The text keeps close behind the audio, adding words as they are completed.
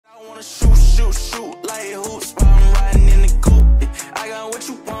wanna shoot, shoot, shoot like hoops while I'm riding in the coupe. I got what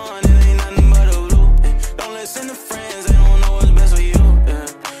you want, it ain't nothing but a loop. Don't listen to friends, they don't know what's best for you.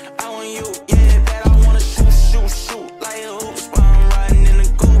 I want you, yeah, that I wanna shoot, shoot, shoot like hoops while I'm riding in the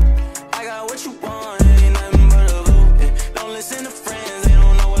coupe. I got what you want, it ain't nothing but a loop. Don't listen to friends, they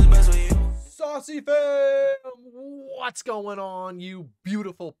don't know what's best for you. SauceyFam, what's going on, you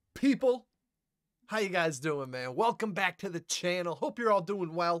beautiful people? How you guys doing, man? Welcome back to the channel. Hope you're all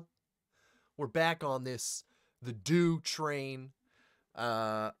doing well. We're back on this TheDooo train.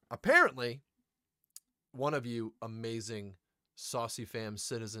 Apparently, one of you amazing SauceyFam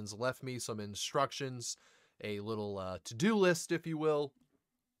citizens left me some instructions, a little to-do list, if you will,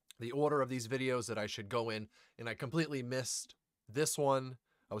 the order of these videos that I should go in, and I completely missed this one.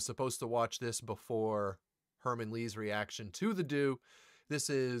 I was supposed to watch this before Herman Lee's reaction to TheDooo. This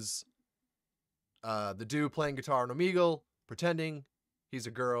is TheDooo playing guitar on Omegle, pretending he's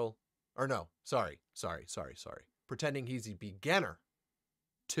a girl, or no, sorry. Pretending he's a beginner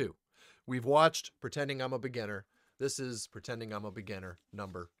 2. We've watched Pretending I'm a Beginner. This is Pretending I'm a Beginner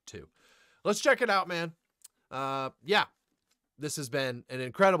number 2. Let's check it out, man. Yeah, this has been an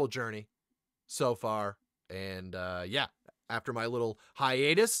incredible journey so far. And yeah, after my little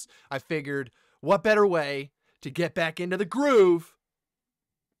hiatus, I figured what better way to get back into the groove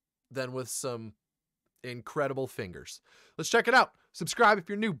than with some incredible fingers. Let's check it out. Subscribe if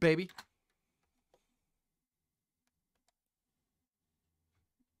you're new, baby.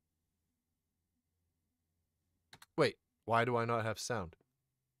 Wait, why do I not have sound?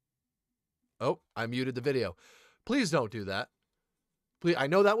 Oh, I muted the video. Please don't do that. Please, I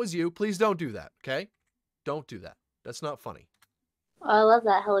know that was you. Please don't do that, okay? Don't do that. That's not funny. Oh, I love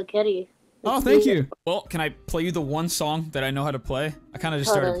that Hello Kitty. Oh, thank you. Well, can I play you the one song that I know how to play? I kind of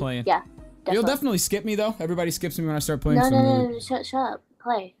just started playing. Yeah. Definitely. You'll definitely skip me, though. Everybody skips me when I start playing. No, shut up.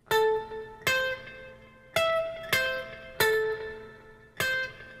 Play.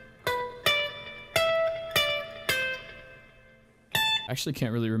 I actually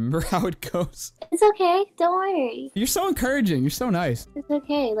can't really remember how it goes. It's okay. Don't worry. You're so encouraging. You're so nice. It's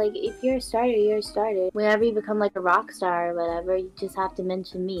okay. Like, if you're a starter, you're a starter. Whenever you become, like, a rock star or whatever, you just have to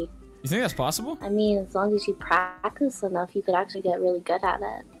mention me. You think that's possible? I mean, as long as you practice enough, you could actually get really good at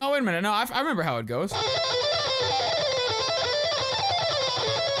it. Oh, wait a minute. No, I remember how it goes.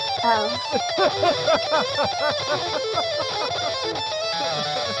 Oh.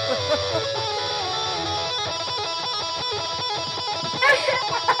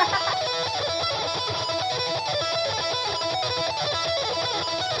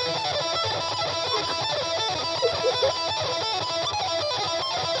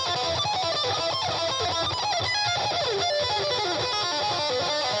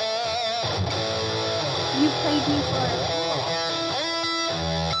 You played me for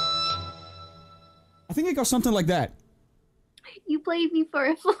I think it goes something like that. You played me for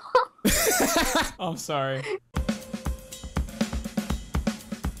a fool. I'm sorry.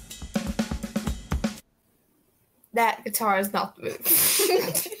 That guitar is not the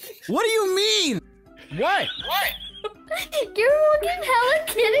move. What do you mean? What? You're looking Hello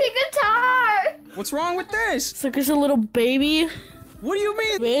Kitty guitar. What's wrong with this? It's like it's a little baby. What do you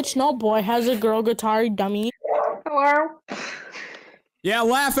mean? Bitch, no boy has a girl guitar, dummy. Hello? Yeah,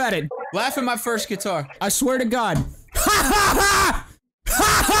 laugh at it. Laugh at my first guitar. I swear to God.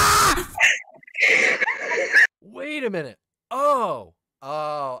 Wait a minute. Oh,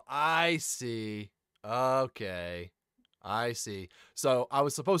 I see. Okay, I see. So I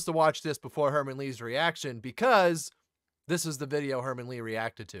was supposed to watch this before Herman Lee's reaction because this is the video Herman Lee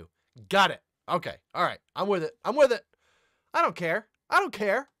reacted to. Got it. Okay, all right. I'm with it. I'm with it. I don't care. I don't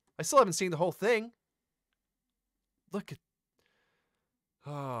care. I still haven't seen the whole thing. Look at...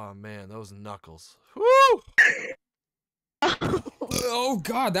 Oh, man, those knuckles. Woo! Oh,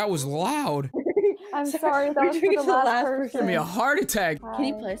 God, that was loud. I'm sorry, that was for the last person. Give me a heart attack. Can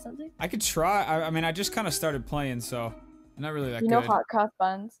you play something? I could try. I mean, I just kind of started playing, so I'm not really that good. You know hot cross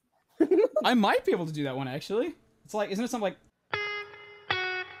buns? I might be able to do that one, actually. It's like, isn't it something like...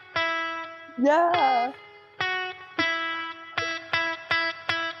 Yeah.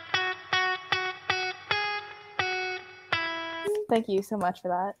 Thank you so much for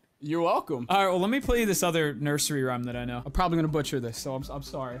that. You're welcome. All right, well, let me play you this other nursery rhyme that I know. I'm probably gonna butcher this, so I'm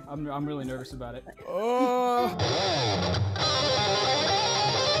sorry. I'm really nervous about it. Oh.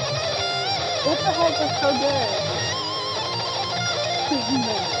 What the heck? That's so good.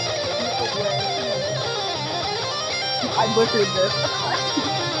 I butchered this.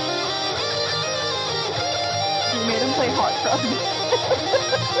 You made him play Hot Cross.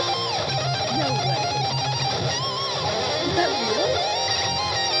 No way. Is that real?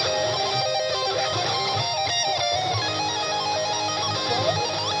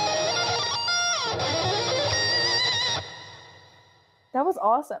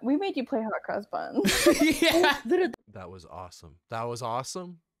 awesome. We made you play hot cross buns. Yeah. That was awesome. That was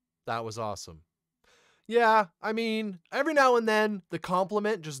awesome. That was awesome. Yeah, I mean, every now and then the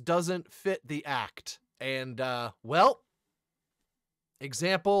compliment just doesn't fit the act. And, well,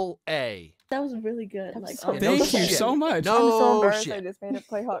 example A. That was really good. I'm Like, so Thank you shit. so much. No I'm so embarrassed shit. I just made it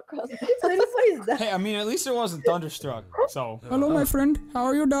play hot cross buns. I didn't play that. Hey, I mean, at least it wasn't Thunderstruck. So. Hello, my friend. How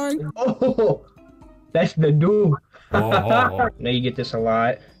are you doing? Oh, that's TheDooo. Oh. Now you get this a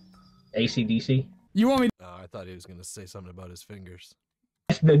lot. AC/DC. You want me? Oh, I thought he was going to say something about his fingers.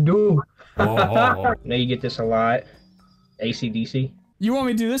 That's TheDooo. Oh. Now you get this a lot. AC/DC. You want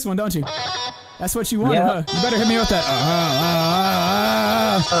me to do this one, don't you? That's what you want, Yeah. huh? You better hit me with that.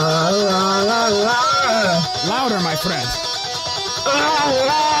 Louder, my friend.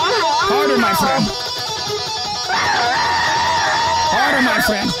 Harder, my friend. Harder, my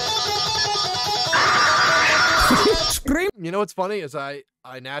friend. Scream. You know what's funny is I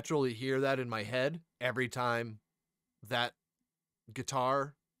naturally hear that in my head every time that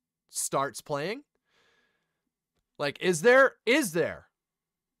guitar starts playing. Like, is there?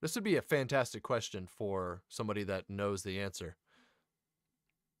 This would be a fantastic question for somebody that knows the answer.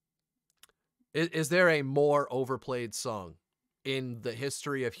 Is there a more overplayed song in the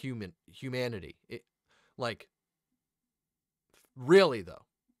history of humanity? Like, really though?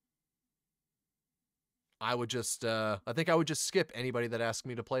 I would just, I think I would just skip anybody that asked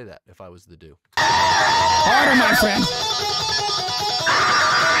me to play that if I was TheDooo. Harder, my friend.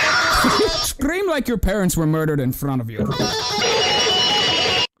 Scream like your parents were murdered in front of you.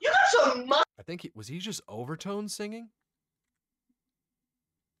 I think was he just overtone singing?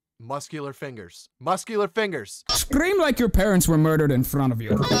 Muscular fingers. Muscular fingers. Scream like your parents were murdered in front of you.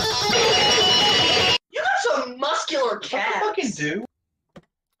 You got some muscular calves. Fucking do.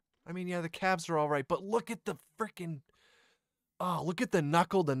 I mean, yeah, the calves are all right, but look at the freaking, oh, look at the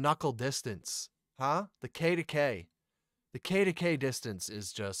knuckle to knuckle distance. Huh? The K to K. The K to K distance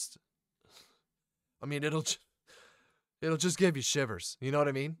is just, I mean, it'll just give you shivers. You know what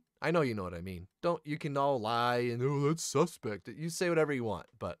I mean? I know you know what I mean. You can all lie and, oh, that's suspect. You say whatever you want,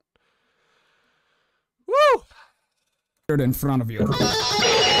 but. Woo! In front of you. You got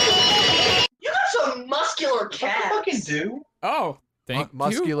some muscular calves. Fucking do. Oh, thank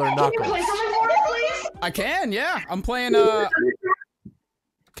muscular you. Can you knuckles. play something for me, please? I can, yeah. I'm playing,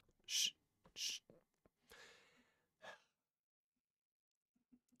 Shh, shh.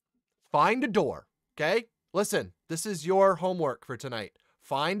 Find a door, okay? Listen, this is your homework for tonight.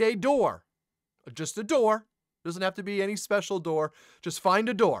 Find a door. Just a door. Doesn't have to be any special door. Just find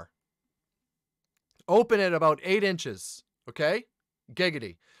a door. Open it about 8 inches, okay?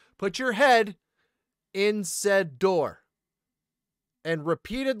 Giggity. Put your head in said door and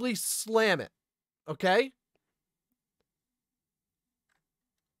repeatedly slam it, okay?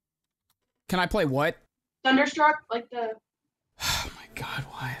 can I play what? Thunderstruck, like the. Oh my god,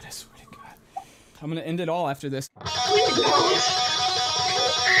 Wyatt, I swear to God. I'm gonna end it all after this. Kill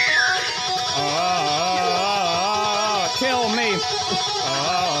me.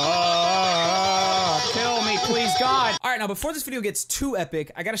 Kill me, please, God. All right, now before this video gets too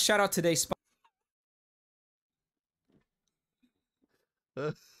epic, I gotta shout out today's sponsor.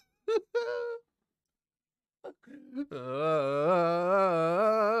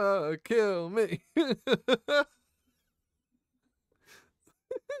 Kill me.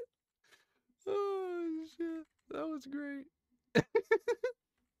 Oh shit, that was great.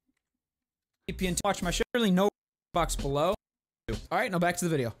 Watch my show. Really no box below. All right, now back to the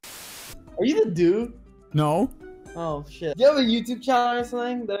video. Are you TheDooo? No. Oh shit. Do you have a YouTube channel or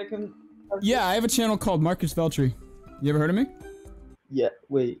something that I can? Yeah, I have a channel called Marcus Veltri. You ever heard of me? Yeah.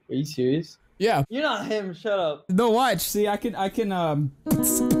 Wait. Are you serious? Yeah. You're not him. Shut up. No, watch. See, I can. I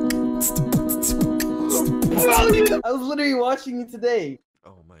was literally watching you today.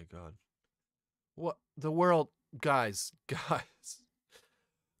 Oh my god. What the world, guys.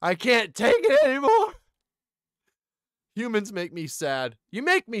 I can't take it anymore. Humans make me sad. You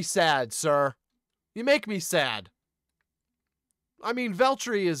make me sad, sir. You make me sad. I mean,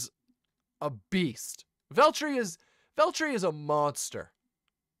 Veltri is a beast. Veltri is a monster.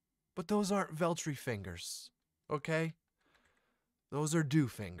 But those aren't Veltri fingers, okay? Those are DoOoo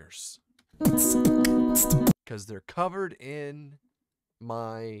fingers. Because they're covered in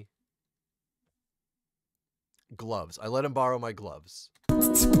my gloves. I let him borrow my gloves. I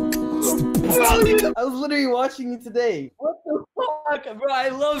was literally watching you today. What the fuck, bro? I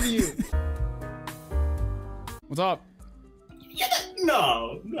love you. What's up?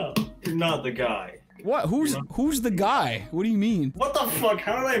 No, you're not the guy. What? Who's the guy? What do you mean? What the fuck?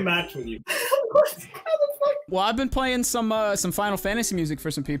 How did I match with you? Well, I've been playing some Final Fantasy music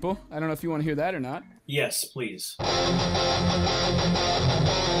for some people. I don't know if you want to hear that or not. Yes, please.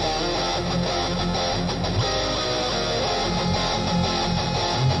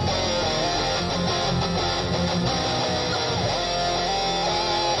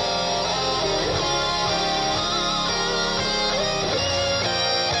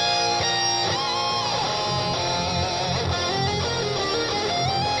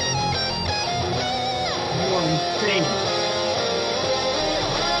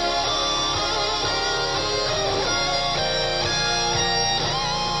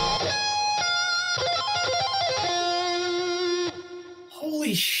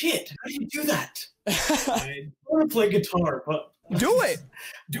 Holy shit! How do you do that? I want to play guitar, but Do it.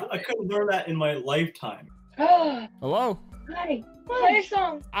 I couldn't learn that in my lifetime. Hello. Hi. Play a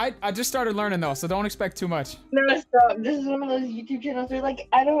song. I just started learning though, so don't expect too much. No, stop. This is one of those YouTube channels where like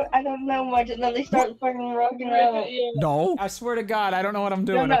I don't know much, and then they start fucking rocking around. No. I swear to God, I don't know what I'm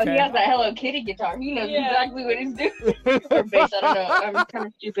doing. No, Okay. he has that Hello Kitty guitar. He knows exactly what he's doing. Or bass, I don't know. I'm kind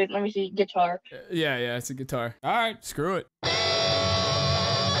of stupid. Let me see. Guitar. Yeah, it's a guitar. All right, screw it.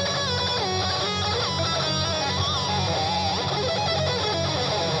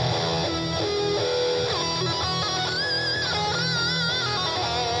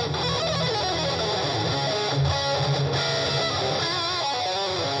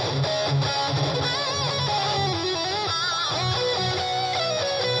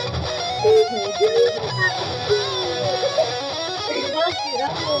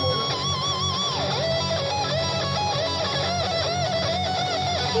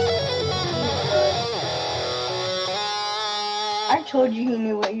 I told you he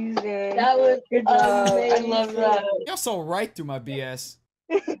knew what he was doing. That was good job. I love that. You're so right through my BS.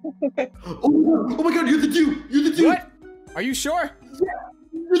 Oh my god, you're the Doo! You're the Doo! What? Are you sure?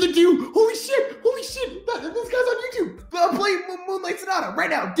 You're the Doo! Holy shit! Holy shit! This guy's on YouTube! Play Moonlight Sonata right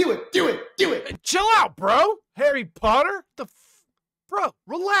now! Do it! Do it! Do it! Hey, chill out, bro! Harry Potter? Bro,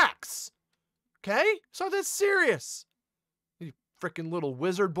 relax! Okay? So that's serious. You freaking little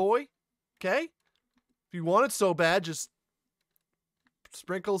wizard boy. Okay? If you want it so bad, just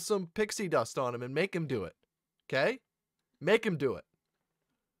sprinkle some pixie dust on him and make him do it. Okay? Make him do it.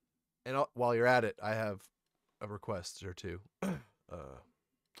 And while you're at it, I have a request or two.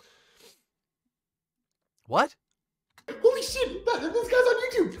 What? Holy shit! This guy's on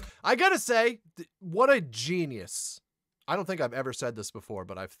YouTube! I gotta say, what a genius. I don't think I've ever said this before,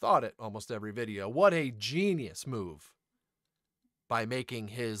 but I've thought it almost every video. What a genius move by making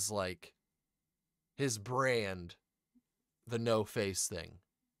his brand the no face thing.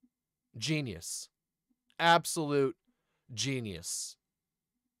 Genius. Absolute genius.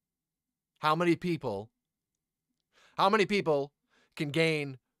 How many people can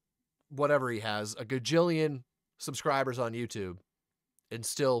gain whatever he has, a gajillion subscribers on YouTube, and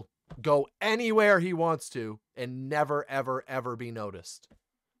still go anywhere he wants to and never, ever, ever be noticed?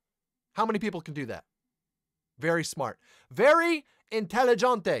 How many people can do that? Very smart. Very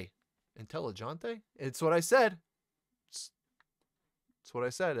intelligente. Intelligente? It's what I said. It's what I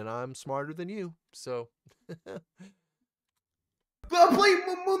said, and I'm smarter than you, so... Play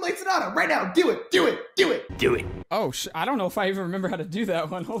Moonlight Sonata right now! Do it! Do it! Do it! Do it! Oh, I don't know if I even remember how to do that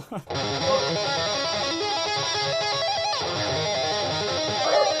one. Hold on.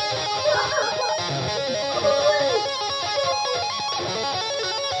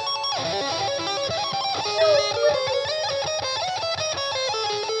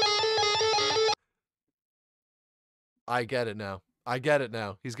 I get it now. I get it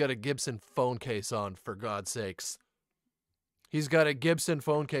now. He's got a Gibson phone case on, for God's sakes. He's got a Gibson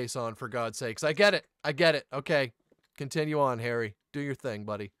phone case on, for God's sakes. I get it. I get it. Okay. Continue on, Harry. Do your thing,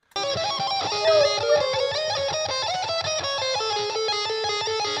 buddy.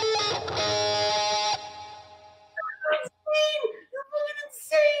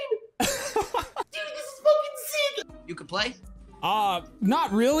 You can play?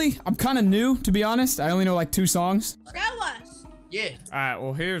 Not really. I'm kind of new, to be honest. I only know like 2 songs. Show us. Yeah. All right,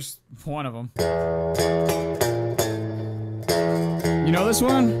 well, here's one of them. You know this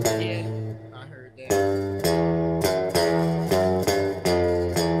one? Yeah, I heard that.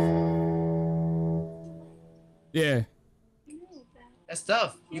 Yeah. That's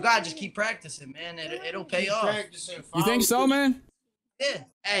tough. You gotta just keep practicing, man. It'll pay off. You think so, man? Yeah.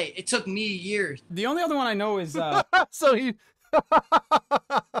 Hey, it took me years. The only other one I know is, So he...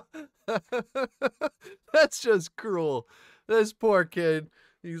 That's just cruel. This poor kid.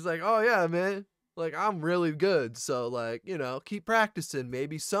 He's like, oh yeah, man. Like, I'm really good. So, like, you know, keep practicing.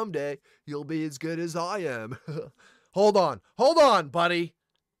 Maybe someday you'll be as good as I am. Hold on. Hold on, buddy.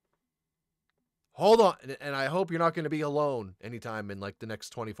 Hold on. And I hope you're not going to be alone anytime in like the next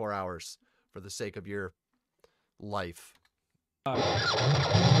 24 hours for the sake of your life.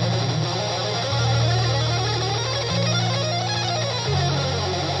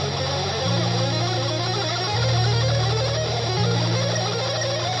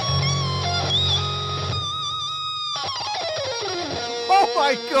 Oh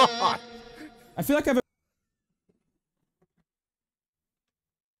my God! I feel like I've.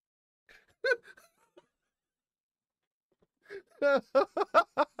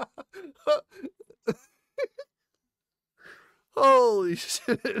 Holy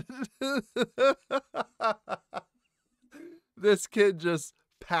shit. This kid just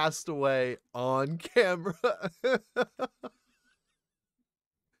passed away on camera.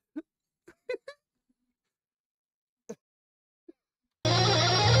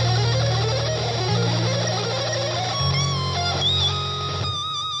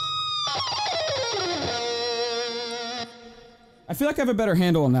 I feel like I have a better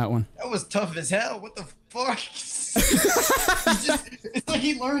handle on that one. That was tough as hell. What the fuck? It's like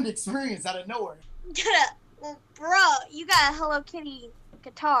he learned experience out of nowhere. Well, bro, you got a Hello Kitty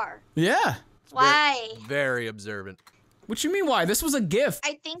guitar. Yeah. Why? Very observant. What you mean why? This was a gift.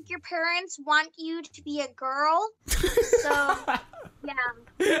 I think your parents want you to be a girl. So,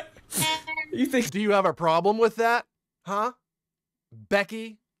 yeah. You think? Do you have a problem with that? Huh?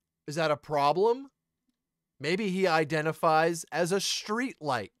 Becky? Is that a problem? Maybe he identifies as a street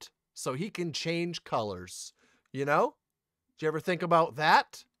light, so he can change colors. You know? Did you ever think about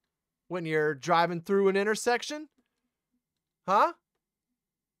that when you're driving through an intersection? Huh?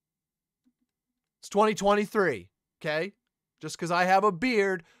 It's 2023, okay? Just because I have a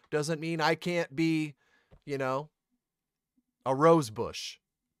beard doesn't mean I can't be, you know, a rose bush.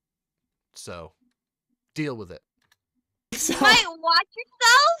 So, deal with it. You might watch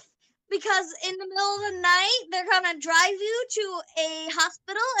yourself, because in the middle of the night, they're gonna drive you to a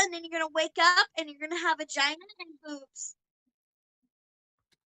hospital, and then you're gonna wake up, and you're gonna have a vagina and boobs.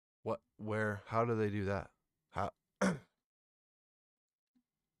 What? Where? How do they do that? How?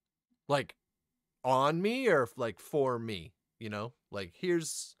 Like, on me or like for me? You know, like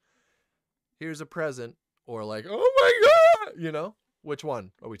here's a present, or like, oh my God, you know, which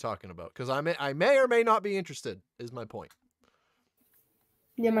one are we talking about? Because I may or may not be interested. Is my point.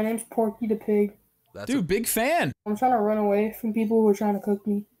 Yeah, my name's Porky the Pig. Dude, big fan. I'm trying to run away from people who are trying to cook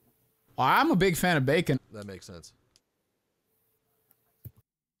me. Well, I'm a big fan of bacon. That makes sense.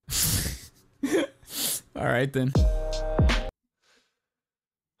 All right, then.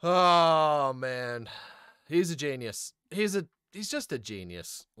 Oh, man. He's a genius. He's just a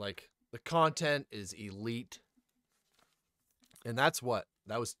genius. Like, the content is elite. And that's what?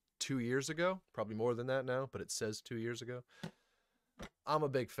 That was 2 years ago? Probably more than that now, but it says 2 years ago. I'm a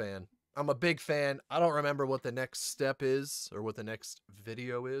big fan. I'm a big fan. I don't remember what the next step is or what the next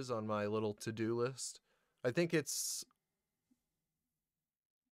video is on my little to-do list. I think it's...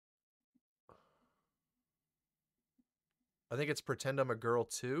 Pretend I'm a Girl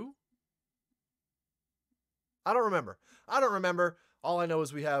Too. I don't remember. All I know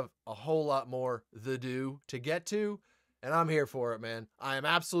is we have a whole lot more TheDooo to get to, and I'm here for it, man. I am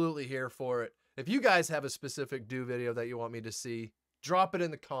absolutely here for it. If you guys have a specific Doo video that you want me to see, drop it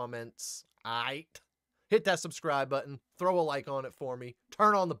in the comments. Aight. Hit that subscribe button. Throw a like on it for me.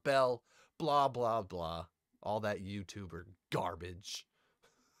 Turn on the bell. Blah, blah, blah. All that YouTuber garbage.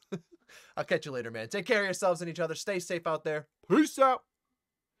 I'll catch you later, man. Take care of yourselves and each other. Stay safe out there. Peace out.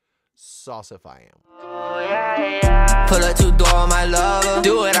 SauceyFam. Pull up TheDooo, my lover.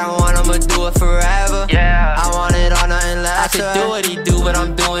 Do what I want, I'ma do it forever. Yeah. I want it all, nothing less. I could do what he do, but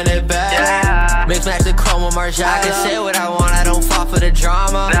I'm doing it better. Yeah. Mix match the chrome with Marshall. I can say what I want, I don't fall for the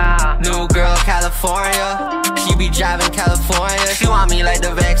drama. Nah. New girl, California. She be driving California. She want me like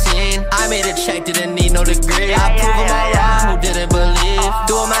the vaccine. I made a check, didn't need no degree. I prove them all wrong, who didn't believe.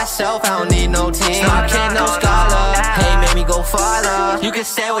 Do it myself, I don't need no team. No kid, no scholar. Hey, made me go farther. You can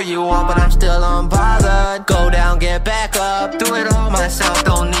say what you want, but I'm still unbothered. Go down, get back up. Do it all myself,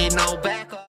 don't need no back.